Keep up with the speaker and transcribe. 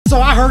So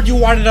I heard you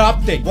wanted an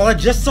update. Well, it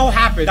just so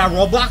happened that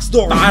Roblox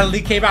Door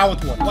finally came out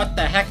with one. What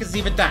the heck is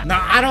even that?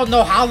 Now, I don't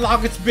know how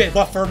long it's been,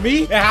 but for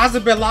me, it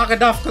hasn't been long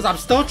enough because I'm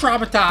still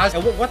traumatized.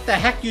 And what the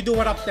heck you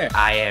doing up there?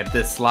 I am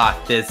the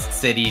sloth this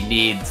city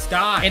needs.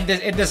 Die in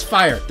this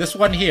fire. This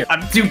one here.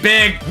 I'm too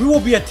big. We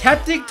will be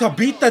attempting to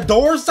beat the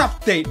Doors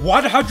update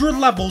 100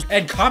 levels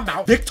and come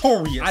out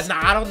victorious.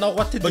 I don't know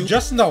what to do, but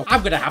just know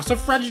I'm gonna have some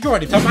friends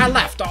joining. To my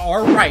left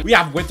or right, we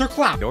have Winter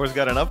Cloud. Doors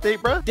got an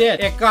update, bro?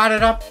 It got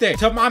an update.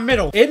 To my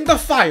middle, in the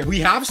fire,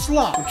 we have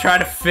Sloth. I'm trying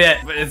to fit,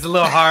 but it's a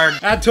little hard.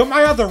 And to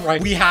my other right,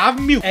 we have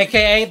Mute,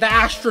 aka the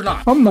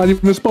astronaut. I'm not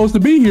even supposed to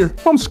be here.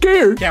 I'm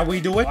scared. Can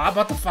we do it? I'm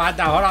about to find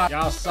out. Hold on.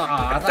 Y'all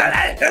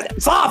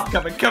Soft!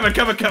 Coming.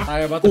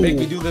 I'm about to make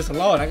me do this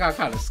alone. I got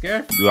kind of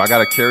scared. Do I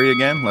gotta carry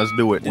again? Let's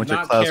do it.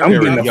 Winter Cloud's carry.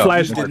 I'm getting a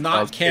flash. Did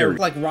not carry.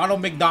 Like Ronald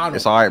McDonald.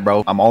 It's alright,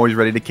 bro. I'm always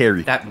ready to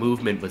carry. That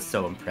movement was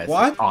so impressive.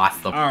 What?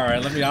 Awesome. All right,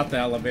 let me out the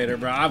elevator,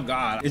 bro. I'm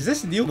gone. Is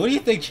this new? What do you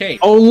think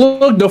changed? Oh,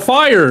 look, the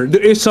fire.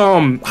 It's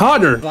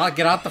hotter.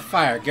 Get out the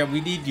fire.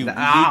 We need you. We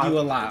need you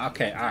alive.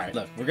 Okay, all right.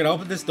 Look, we're gonna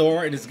open this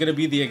door, and it's gonna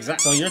be the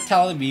exact. So you're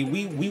telling me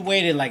we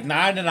waited like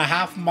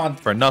 9.5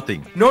 months For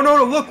nothing. No,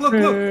 look. What?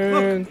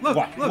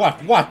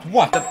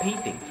 The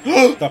painting.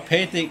 The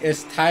painting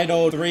is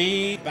titled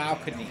 3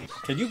 Balconies.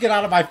 Can you get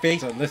out of my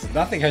face? So listen,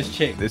 nothing has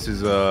changed. This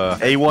is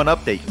A1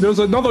 update. There's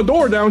another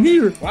door down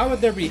here. Why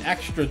would there be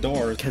extra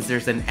doors? Because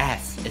there's an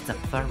S. It's a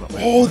plural.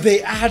 Oh,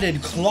 they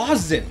added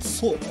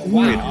closets. Wait a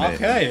Wow. minute.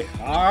 Okay.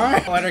 All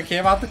right. Winter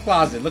came out the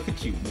closet. Look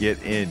at you.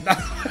 Get in.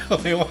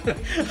 Wait,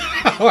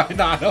 why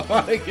not? I don't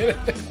want to get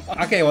in the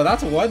closet. Okay, well,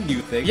 that's one new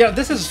thing. Yeah,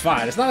 this is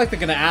fine. It's not like they're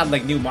going to add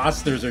like new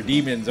monsters or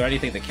demons or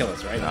anything to kill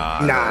us, right?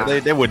 Nah.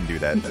 They wouldn't do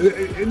that.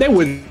 They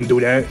wouldn't do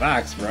that.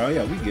 Facts, bro.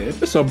 Yeah, we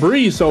good. It's a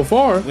breeze so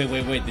far.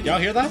 Wait. Did y'all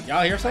hear that?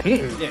 Y'all hear something?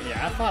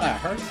 Yeah, I thought I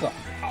heard something.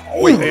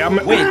 Wait,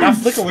 That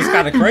flicker was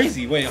kind of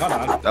crazy. Wait, hold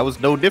on. That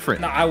was no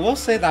different. No, I will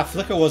say that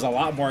flicker was a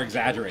lot more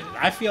exaggerated.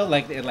 I feel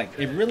like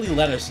it really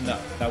let us know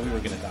that we were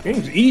gonna die.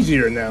 Game's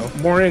easier now.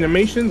 More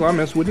animations. I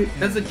mess with it.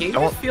 Does the game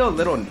just feel a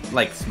little,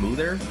 like,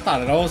 smoother? I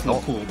thought it always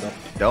looked cool though.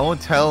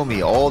 Don't tell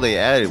me all they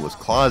added was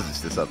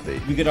closets this update.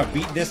 We're gonna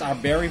beat this our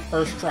very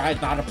first try,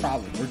 not a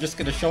problem. We're just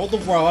gonna show the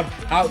world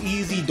how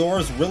easy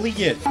Doors really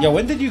is. Yo,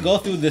 when did you go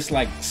through this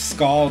like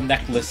skull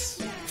necklace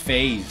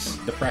phase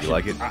depression? You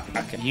like it?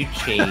 Okay. You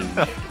change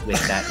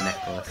with that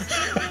necklace.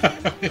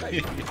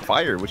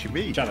 Fire, what you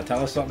mean? Trying to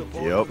tell us something?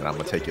 Yep, and I'm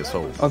gonna take your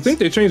soul. I think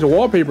they changed the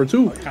wallpaper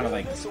too. Kind of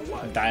like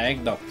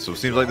diagonal. So it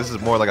seems like this is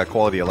more like a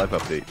quality of life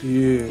update.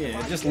 Yeah. Yeah,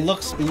 it just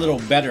looks a little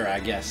better, I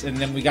guess. And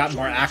then we got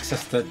more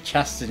access to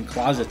chests and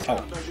closets.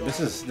 Oh, this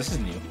is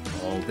new.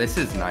 Oh, this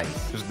is nice.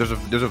 There's a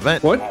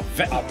vent. What?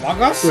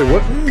 Among Us? Wait,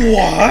 what?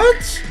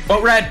 What?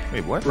 Oh, Red.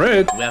 Wait, what?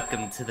 Red.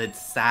 Welcome to the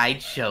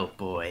sideshow,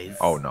 boys.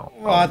 Oh no.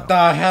 What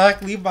the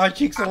heck? Leave my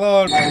cheeks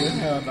alone. No,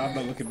 I'm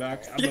not looking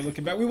back. I'm not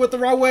looking back. We went the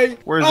wrong way.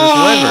 Where's this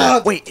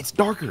lever? Wait, it's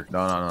darker.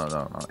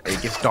 No.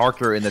 It gets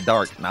darker in the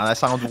dark. Now that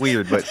sounds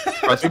weird, but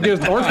trust It me.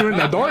 gets darker in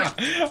the dark.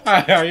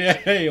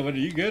 Hey, what are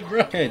you good, bro?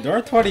 Okay,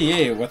 door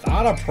 28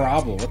 without a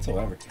problem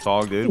whatsoever. It's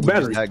all good. Ooh, We're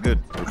battery. just that good.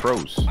 We're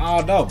pros. I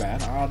don't know,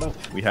 man. I don't know.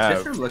 We This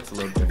have room looks a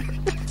little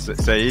different.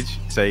 Sage.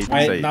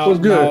 Wait, no, What's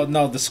good?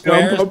 no, the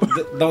square.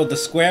 Yeah, The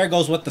square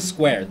goes with the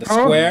square. The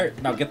Huh? square.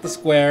 Now get the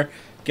square.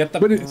 Get the.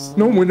 But it's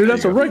no window.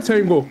 That's a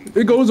rectangle.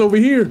 It goes over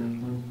here.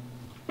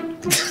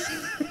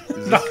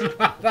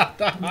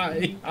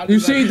 You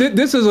see,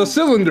 this is a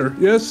cylinder.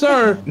 Yes,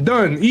 sir.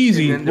 Done.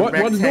 Easy. And then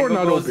Why the door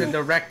not goes in open?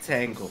 the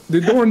rectangle.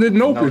 The door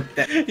didn't open.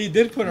 He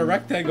did put a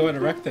rectangle in a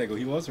rectangle.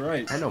 He was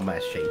right. I know my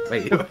shape.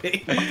 Wait.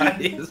 What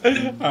is...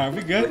 Alright,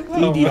 we good?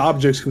 3D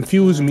objects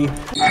confuse me.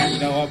 You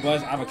know what,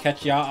 buzz? I'm gonna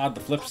catch y'all on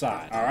the flip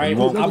side. Alright?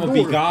 Well, I'm gonna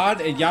be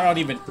gone and y'all don't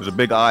even. There's a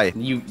big eye.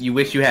 You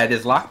wish you had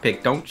this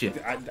lockpick, don't you?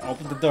 I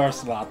open the door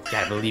slot.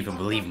 God, believe him.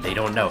 They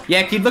don't know.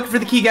 Yeah, keep looking for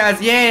the key, guys.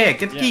 Yeah,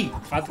 get the key.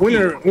 Find the key.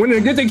 Winner,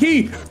 get the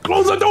key.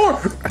 Close the door.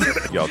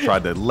 Y'all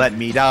tried to let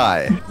me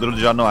die. Little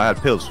did y'all know I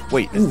had pills.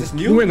 Wait. Is this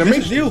You new? in the This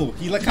is mission. new.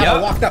 He like kind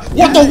of walked out.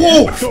 What the?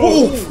 Whoa!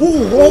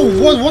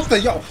 What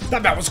the? Yo,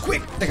 that man was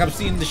quick. I think I'm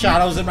seeing the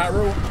shadows in my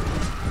room.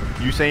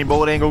 Usain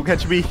Bolt ain't gonna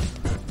catch me.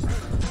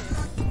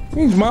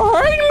 He's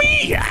behind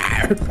me.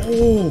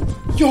 Oh,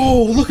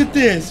 yo, look at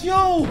this.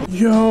 Yo.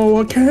 Yo,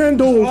 a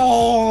candle.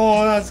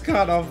 Oh, that's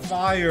kind of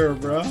fire,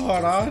 bro.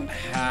 Hold on.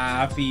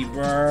 Happy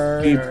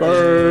birthday. Happy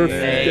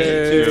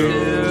birthday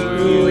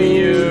to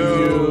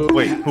you.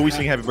 Wait, who we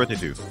sing happy birthday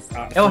to?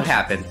 It'll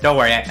happen. Don't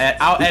worry.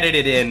 I'll edit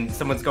it in.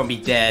 Someone's gonna be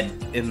dead,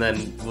 and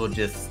then we'll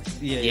just.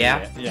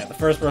 Yeah. The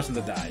first person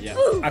to die. Yeah.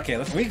 Okay,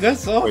 we good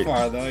so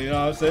far, though. You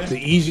know what I'm saying? The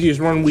easiest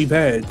run we've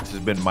had. This has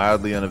been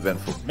mildly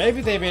uneventful.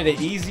 Maybe they made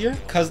it easier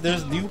because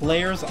there's new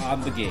players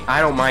on the game. I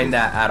don't mind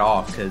that at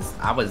all, because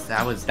I was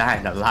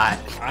dying a lot.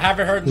 I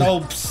haven't heard no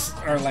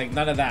psst or like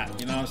none of that.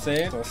 You know what I'm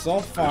saying? So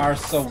far,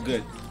 so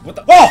good. What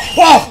the?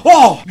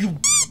 Oh! You.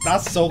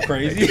 That's so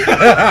crazy.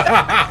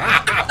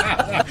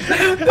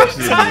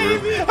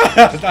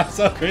 That's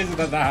so crazy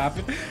that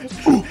happened.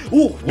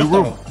 Ooh, New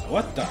room.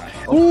 What the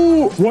heck?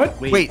 Ooh,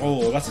 what? Wait. Oh,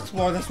 let's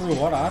explore this room.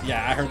 Hold on.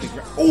 Yeah, I heard the.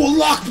 Oh,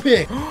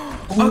 lockpick.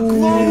 A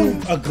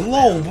globe. A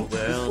globe.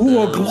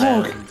 Ooh, a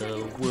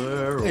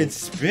Glock. It's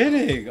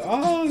spinning.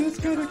 Oh, that's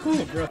kind of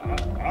cool, bro.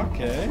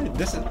 Okay,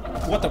 this is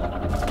what the.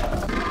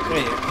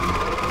 Wait.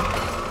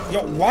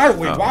 Yo, why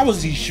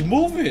was he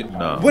moving?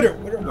 No. What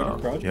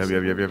bro?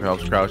 Yep.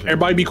 Helps crouching.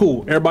 Everybody be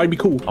cool. Everybody be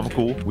cool. I'm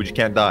cool. We just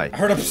can't die. I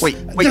heard him. Wait.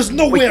 There's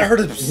no way I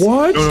heard him.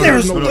 What?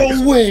 There's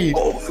no way.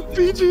 Oh,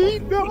 Fiji,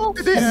 no.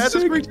 Did they add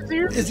the creatures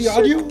here? Is he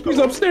on you? He's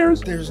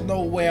upstairs. There's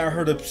no way I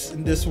heard him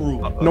in this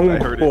room. No one I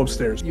can heard go it.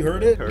 upstairs. You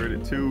heard it? Heard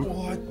it too.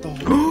 What the?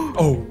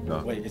 Oh.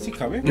 No. Wait, is he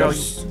coming? No,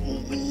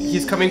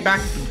 he's coming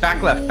back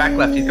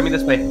left. He's coming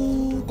this way.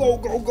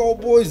 Go,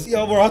 boys.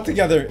 Yo, we're all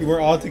together.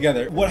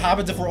 What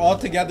happens if we're all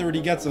together and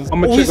he gets us?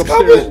 I'm gonna check he's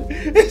upstairs.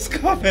 coming. He's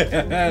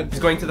coming. He's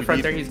going to the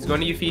front there. He's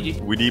going to you, Fiji.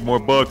 We need more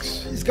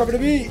books. He's coming to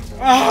me.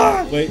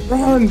 Ah! Wait.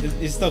 Run.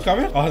 He's still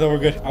coming? Oh, no, we're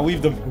good. I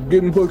weaved him. I'm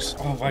getting books.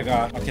 Oh, my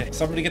God. Okay,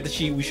 somebody get the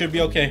sheet. We should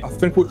be okay. I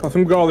think we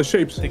got all the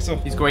shapes. I think so.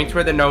 He's going to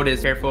where the note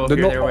is. Careful. The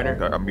You're note- there,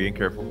 winner. I'm being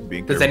careful.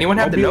 Does anyone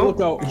have I'll the be on the note?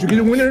 lookout. Did you get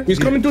a winner? He's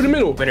coming through the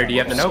middle. Winner, do you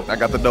have the note? I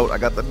got the note.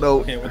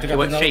 Okay, what they got?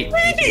 What the note? shape?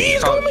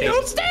 He's Call it coming shape.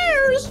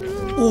 upstairs.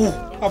 Ooh,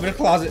 I'm in a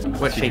closet.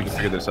 What shape?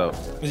 Figure this out.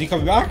 Is he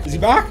coming back? Is he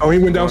back? Oh, he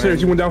went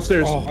downstairs.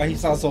 Oh, he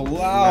sounds so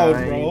loud,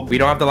 bro. We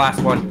don't have the last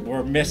one.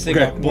 We're missing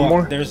Okay, a one book.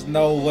 more. There's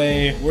no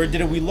way. Where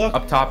did we look?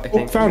 Up top, I Oh,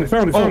 think. found it.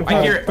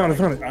 I hear it. Found it.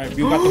 All right,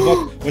 you got the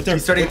book. With their,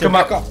 He's starting with to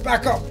their come up.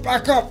 Back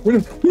up. Winner.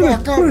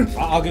 Back up. Winner.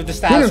 I'll give the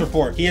status Winner.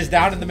 report. He is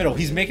down in the middle.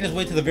 He's making his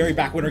way to the very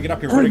back. Winner, get up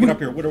here.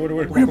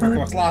 Winner. Come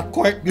on. Slot,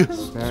 quick. He's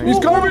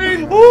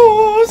coming.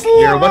 Oh, Slot.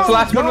 Here, what's the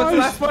last one? What's the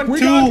Guys, last one? we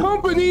Two. got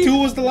company. 2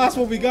 was the last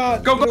one we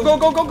got. Go.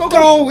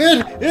 Go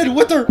in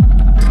with her.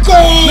 Go.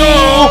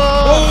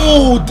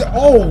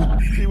 Oh.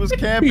 He was He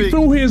camping.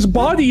 threw his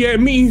body at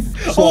me.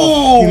 So,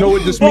 Oh. you know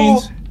what this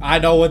means? I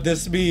know what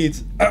this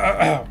means.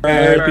 Happy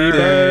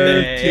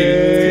birthday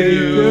to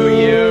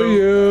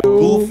you.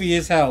 Goofy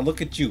as hell.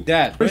 Look at you.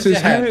 Dad, Where's where's his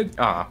your head? head?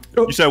 Ah.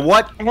 You said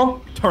what?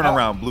 Oh, Turn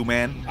around, blue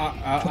man.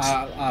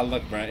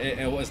 Look, bro.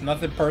 It was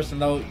nothing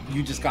personal.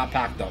 You just got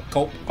packed up.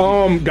 Cope.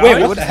 guys.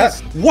 Wait, what the heck?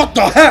 What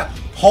the heck?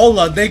 Hold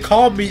on. They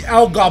called me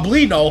El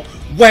Goblino.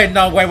 Wait,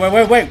 no. Wait. Hold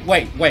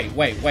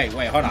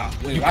on.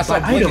 Wait, I saw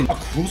item. a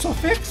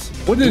crucifix?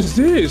 What is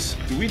this?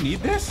 Do we need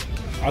this?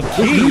 A This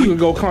key? could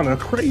go kind of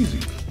crazy.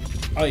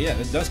 Oh, yeah.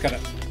 This does kind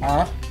of...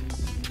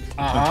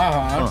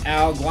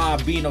 El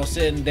Goblino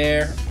sitting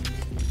there.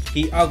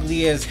 He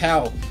ugly as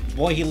hell.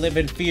 Boy, he live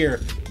in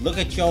fear. Look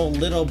at your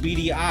little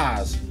beady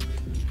eyes.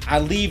 I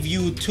leave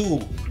you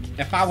too.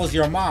 If I was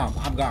your mom,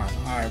 I'm gone.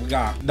 All right, we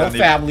gone. No Don't even-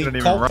 family. don't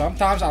even Cope. run.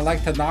 Sometimes I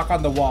like to knock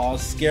on the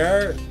walls,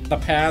 scare the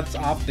pants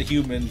off the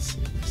humans.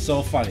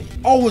 So funny.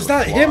 Oh, was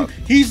that him?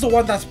 He's the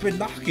one that's been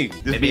knocking.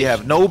 This we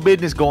have no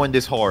business going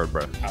this hard,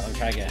 bro. Let me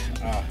try again.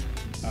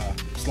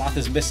 Sloth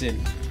is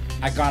missing.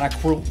 I got a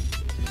crew.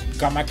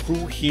 Got my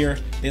crew here.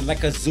 They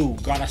like a zoo.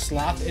 Got a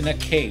sloth in a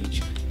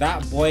cage.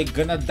 That boy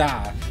gonna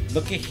die.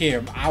 Look at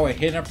him. I will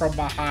hit him from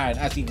behind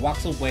as he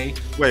walks away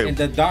in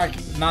the dark.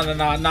 No. Okay,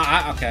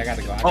 I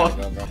gotta go. I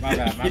gotta go, bro.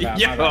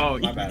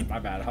 My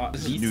bad.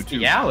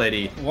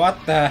 Bestiality. What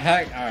the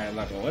heck? All right,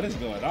 look. What is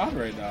going on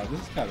right now?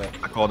 This is kind of.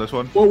 I call this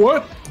one. Well,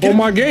 what? Oh,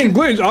 my game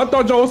glitched. I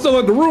thought y'all was still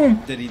at the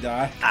room. Did he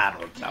die? I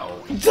don't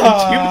know.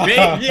 Ah. You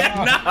made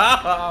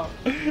yeah,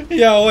 no.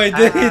 Yo, wait.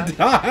 Did he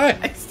die?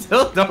 I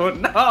still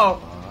don't know.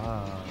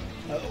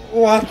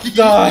 What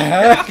the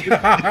heck?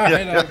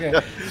 Alright,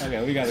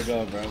 okay, we gotta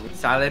go, bro.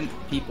 Silent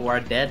people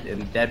are dead,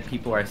 and dead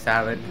people are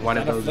silent. One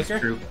of those is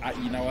true.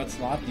 You know what,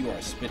 Sloth? You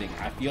are spitting.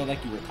 I feel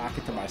like you were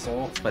talking to my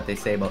soul. That's what they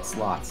say about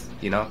sloths.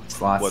 You know,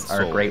 sloths What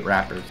are soul? great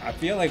rappers. I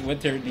feel like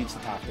Winter needs to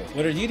talk to us.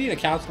 Winter, do you need a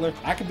counselor?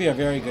 I could be a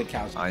very good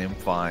counselor. I am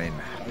fine.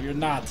 No, you're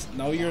not.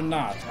 No, you're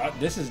not.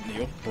 This is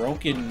new.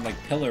 Broken, like,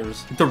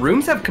 pillars. The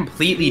rooms have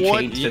completely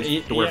What? changed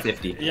since door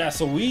 50. Yeah,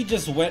 so we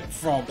just went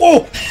from...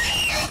 Whoa!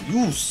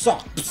 You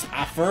suck.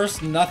 At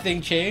first,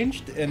 nothing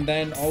changed, and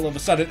then all of a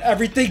sudden,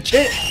 everything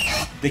changed.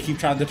 They keep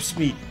trying to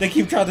speed. We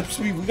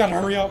gotta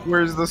hurry up.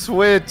 Where's the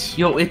switch?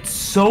 Yo, it's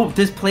so...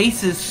 This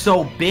place is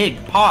so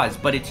big. Pause,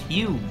 but it's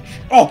huge.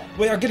 Oh,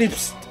 wait, I'm getting...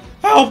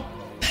 Help!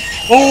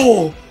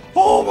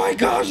 Oh my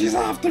gosh, he's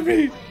after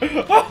me.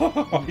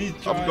 Oh, he's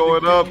trying I'm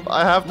going up.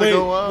 I have to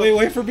go up.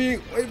 Wait for me.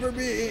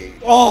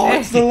 Oh,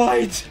 it's the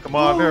light. Come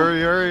on, Oh.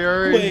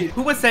 hurry. Wait.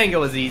 Who was saying it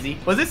was easy?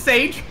 Was it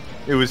Sage?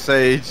 It was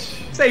Sage.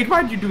 Sage,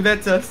 why'd you do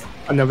that to us?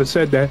 I never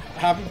said that.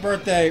 Happy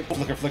birthday.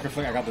 Flicker.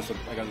 I got this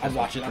one. I'm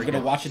watching. I'm gonna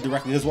watch it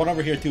directly. There's one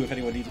over here too if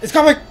anyone needs it. It's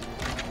coming!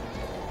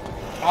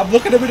 I'm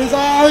looking him in his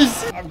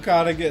eyes! I'm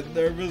kinda getting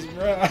nervous,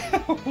 bro.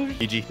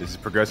 Fiji, this is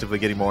progressively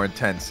getting more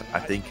intense. I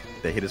think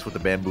they hit us with the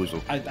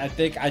bamboozle. I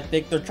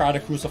think they're trying to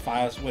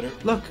crucify us with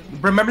it. Look,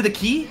 remember the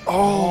key?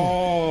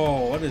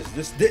 Oh, what is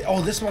this?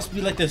 This must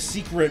be like the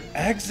secret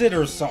exit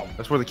or something.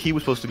 That's where the key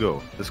was supposed to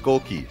go. The skull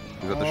key.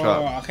 It was at the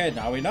shop. Okay,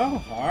 now we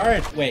know. All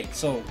right. Wait,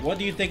 so what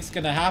do you think's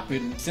gonna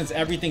happen since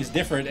everything's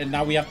different and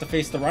now we have to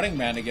face the Running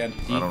Man again?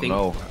 Do you I don't think...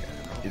 know.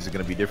 Is it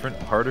gonna be different?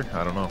 Harder?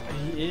 I don't know.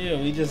 Ew,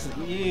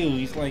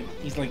 he's like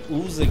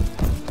oozing.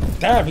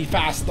 Damn, he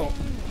fast though.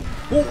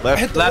 Ooh, Left,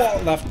 hit the left.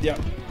 wall. Left, yep.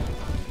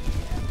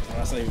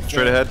 That's not even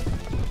Straight fair. ahead.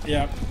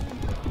 Yep.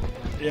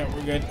 Yep,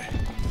 we're good.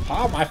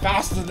 How am I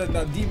faster than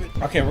that demon?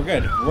 Okay, we're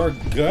good. We're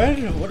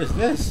good? What is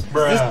this?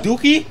 Bruh. Is this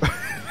Dookie?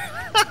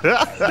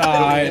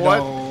 Nah, What?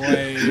 no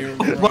way.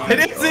 Why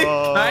does it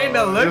kind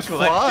of look There's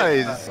like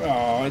flies.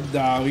 Oh,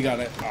 nah, we got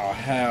it. Oh,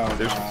 hell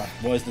nah.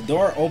 Boys, the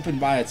door opened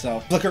by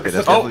itself. Flicker, Okay,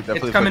 that's flicker.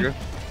 definitely it's coming. Flicker.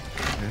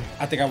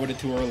 I think I went it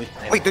too early.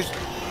 Wait, there's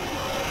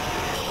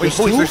There's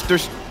boys,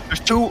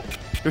 two?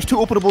 there's two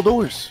openable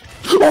doors.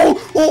 Oh!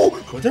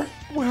 Was there?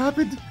 What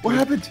happened? What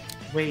happened?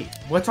 Wait,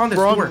 what's on this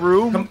Wrong door?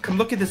 room. Come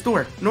look at this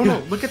door. No,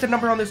 look at the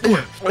number on this door.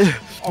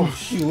 Oh,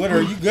 shoot. What,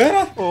 are you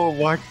good? Oh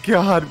my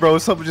god, bro.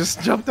 Someone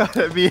just jumped out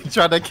at me and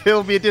tried to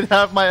kill me and didn't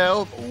have my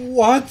health.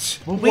 What?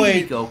 Well, where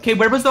did he go? Okay,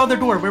 where was the other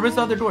door? Where was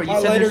the other door? You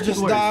My said lighter there's two just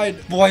doors.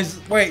 died. Boys,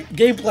 wait.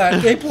 Game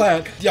plan. Game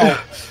plan. Yo,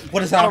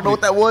 what is I don't happening? know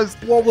what that was.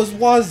 What was?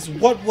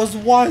 What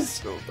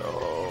was? Oh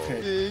no. Okay.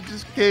 It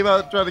just came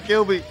out trying to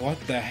kill me. What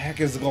the heck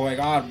is going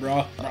on,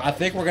 bro? I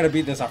think we're gonna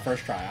beat this our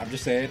first try. I'm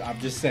just saying.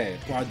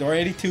 We're on door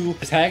 82.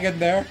 Just hang in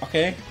there,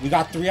 okay? We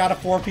got 3 out of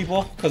 4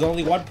 people because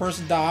only one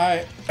person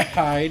died.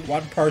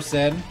 One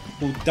person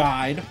who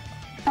died.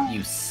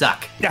 You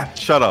suck. Yeah.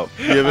 Shut up.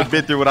 You haven't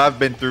been through what I've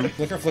been through.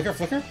 Flicker, flicker,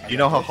 flicker. You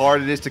know how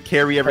hard it is to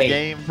carry every Hey,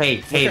 game?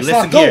 hey, Flicker,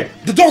 listen stop, here. Go.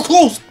 The door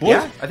closed. What?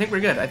 Yeah, I think we're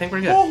good.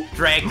 Oh.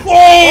 Drag.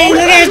 Oh, look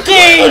at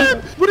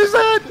that What is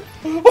that?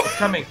 It's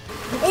coming.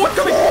 Oh, it's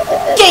coming.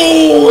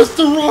 Oh, it's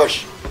the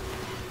rush.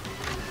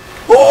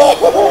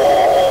 Oh,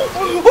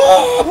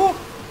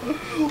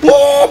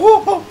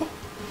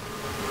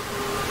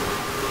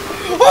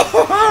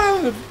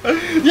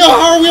 yo,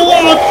 how are we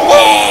alive?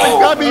 Oh,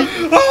 Got me.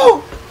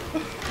 oh,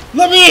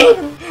 let me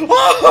in.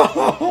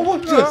 Oh,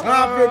 what just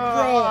happened,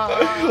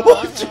 bro?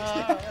 What just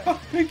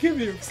happened? Give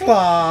me a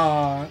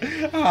slide.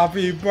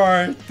 Happy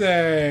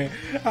birthday.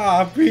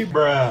 Happy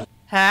Bruh.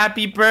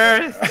 Happy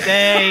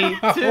birthday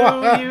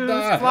to you,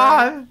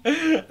 Sloth.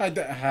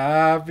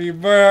 Happy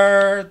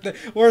birthday.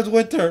 Where's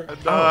Winter?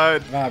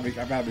 died. I'm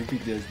happy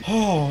Pete did.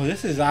 Oh,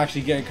 this is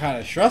actually getting kind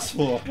of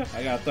stressful.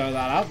 I gotta throw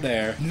that out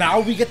there.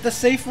 Now we get the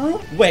safe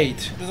room?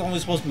 Wait, there's only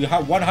supposed to be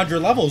 100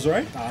 levels,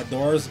 right?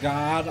 Doors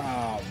God.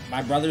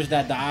 My brothers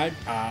that died.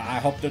 I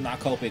hope they're not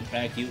coping.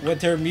 Thank you.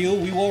 Winter Mew,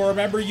 we will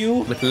remember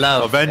you. With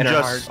love. Avenge in our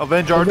us. heart.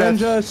 Avenge our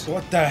Avenge deaths. us.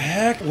 What the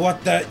heck?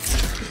 What the?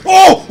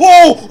 Oh!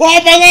 Oh!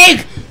 Oh! My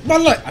leg! My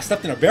leg! I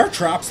stepped in a bear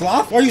trap.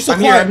 Sloth? Why are you so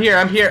quiet?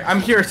 I'm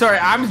here. Sorry,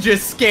 I'm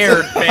just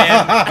scared,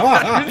 man.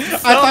 I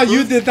thought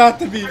you did that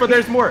to me. But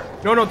there's more.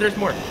 No, there's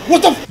more.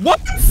 What the? What?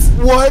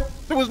 What?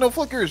 There was no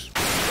flickers.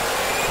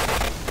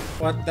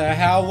 What the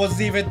hell was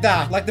even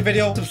that? Like the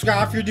video,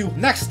 subscribe if you're new.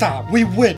 Next time, we win.